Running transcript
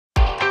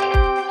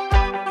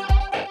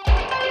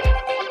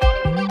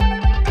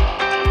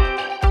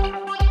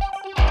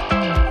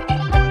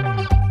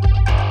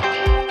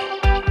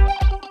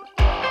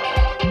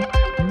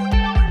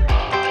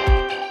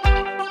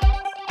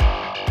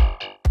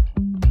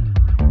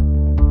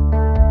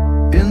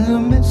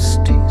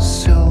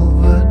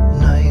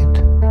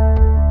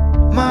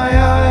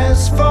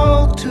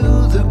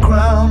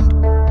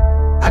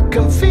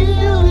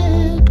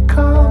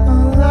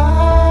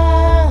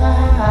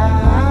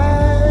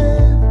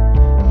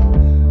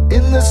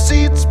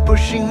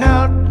pushing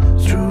out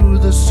through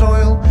the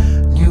soil.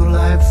 New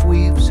life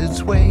weaves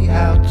its way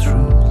out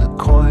through the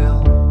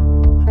coil.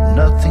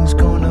 Nothing's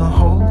gonna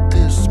hold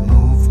this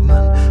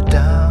movement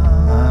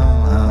down.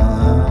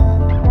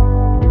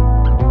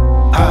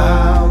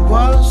 I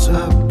was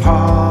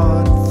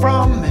apart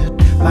from it,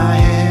 my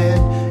head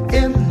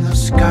in the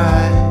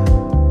sky,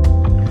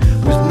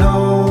 with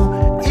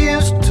no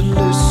ears to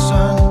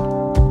listen,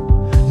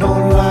 no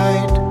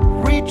light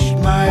reached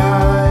my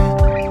eye.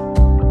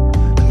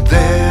 And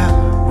there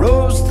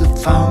rose the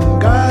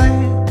fungi,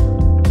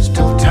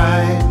 still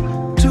tied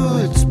to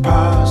its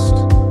past,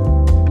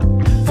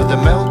 for the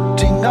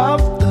melting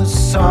of the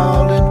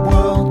solid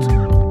world.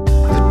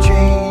 The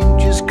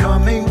change is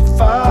coming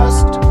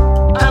fast,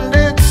 and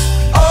it's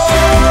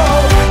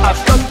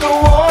I've got the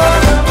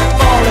water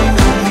falling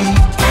on me.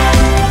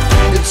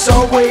 It's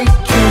all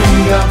waking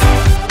me up.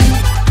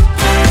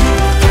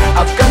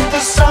 I've got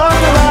the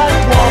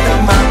sunlight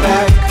warming my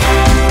back,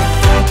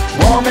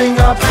 warming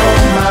up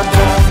all my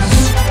bones.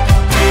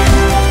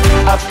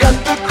 I've got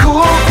the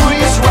cool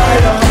breeze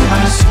right on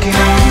my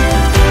skin,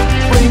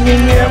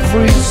 bringing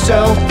every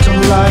cell to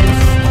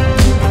life,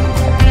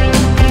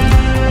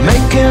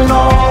 making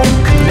all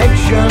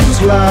connections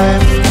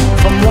live,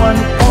 from one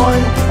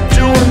point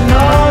to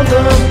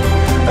another,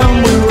 and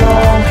we're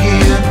all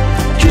here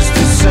just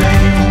the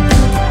same,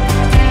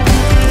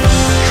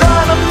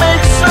 trying to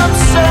make some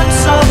sense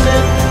of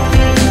it,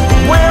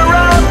 where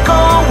I'm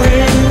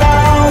going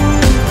now,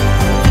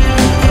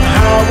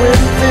 how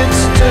it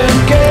fits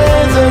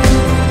together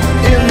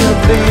in the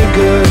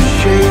bigger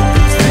shape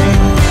of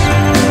things.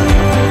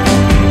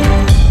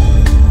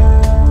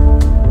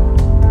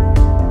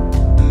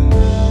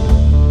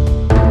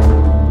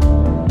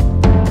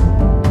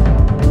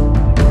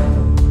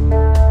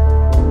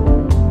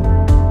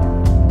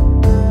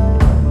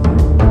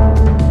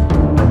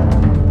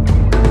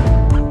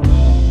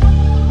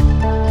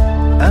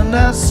 And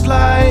I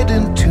slide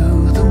into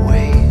the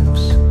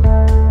waves,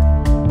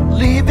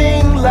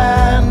 leaving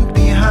land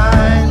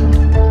behind.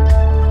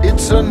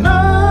 It's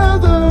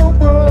another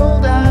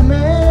world I'm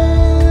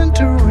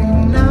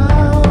entering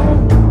now.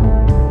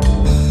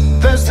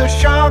 There's the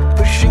shark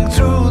pushing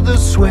through the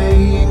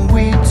swaying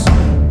weeds,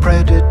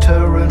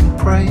 predator and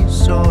prey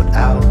sort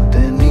out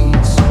their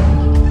needs.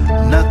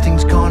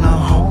 Nothing's gonna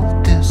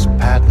hold this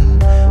pattern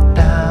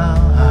down.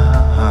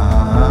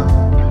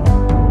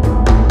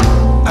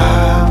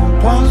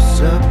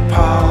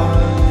 Apart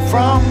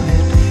from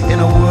it in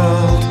a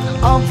world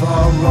of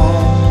our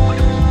own,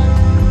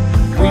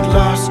 we'd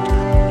lost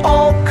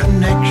all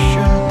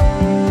connection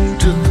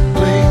to the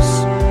place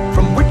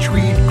from which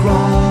we'd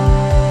grown.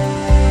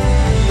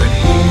 But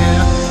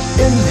here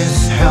in this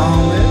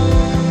helmet,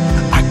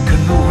 I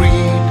can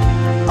read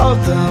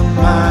other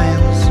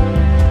minds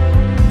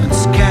and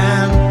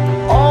scan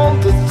all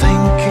the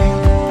thinking,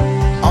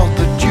 all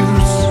the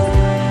juice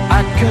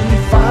I can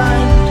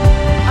find.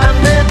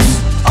 And it's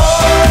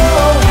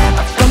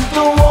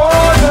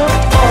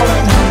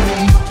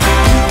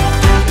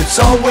it's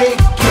all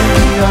waking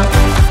me up.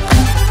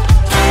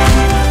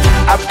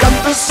 I've got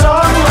the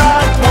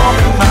sunlight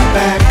warming my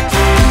back,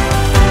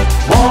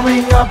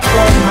 warming up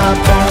all my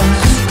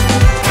bones.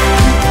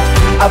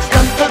 I've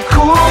got the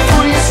cool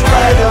breeze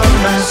right on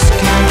my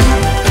skin,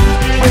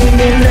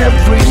 bringing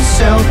every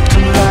cell to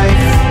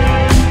life,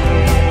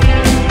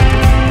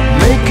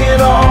 making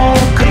all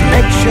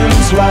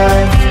connections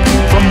live,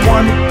 from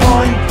one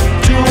point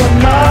to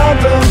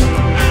another,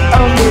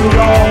 and we're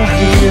all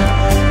here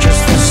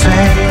just the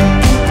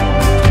same,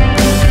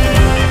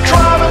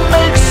 trying to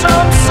make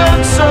some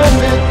sense of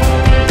it,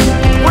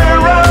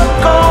 where I'm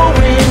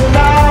going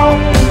now,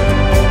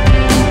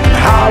 and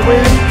how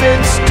it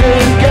fits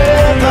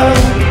together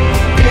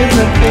in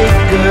the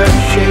bigger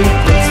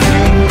shape of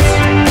things.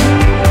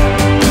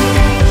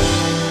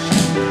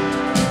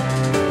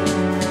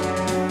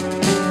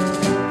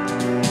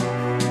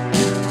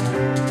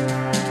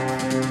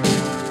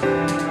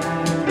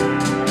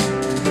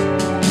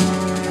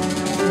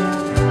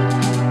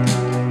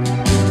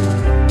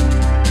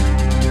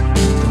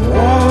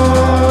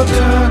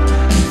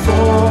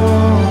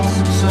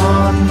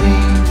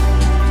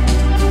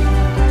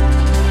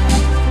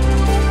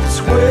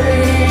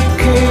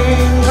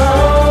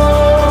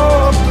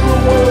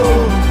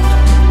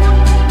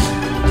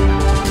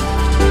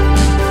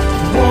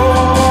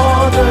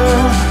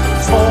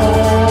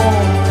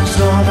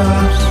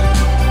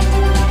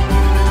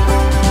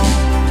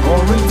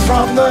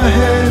 From the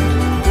head,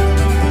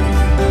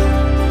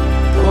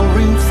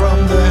 pouring from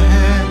the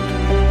head,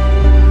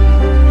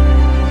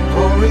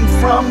 pouring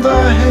from the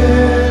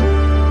head.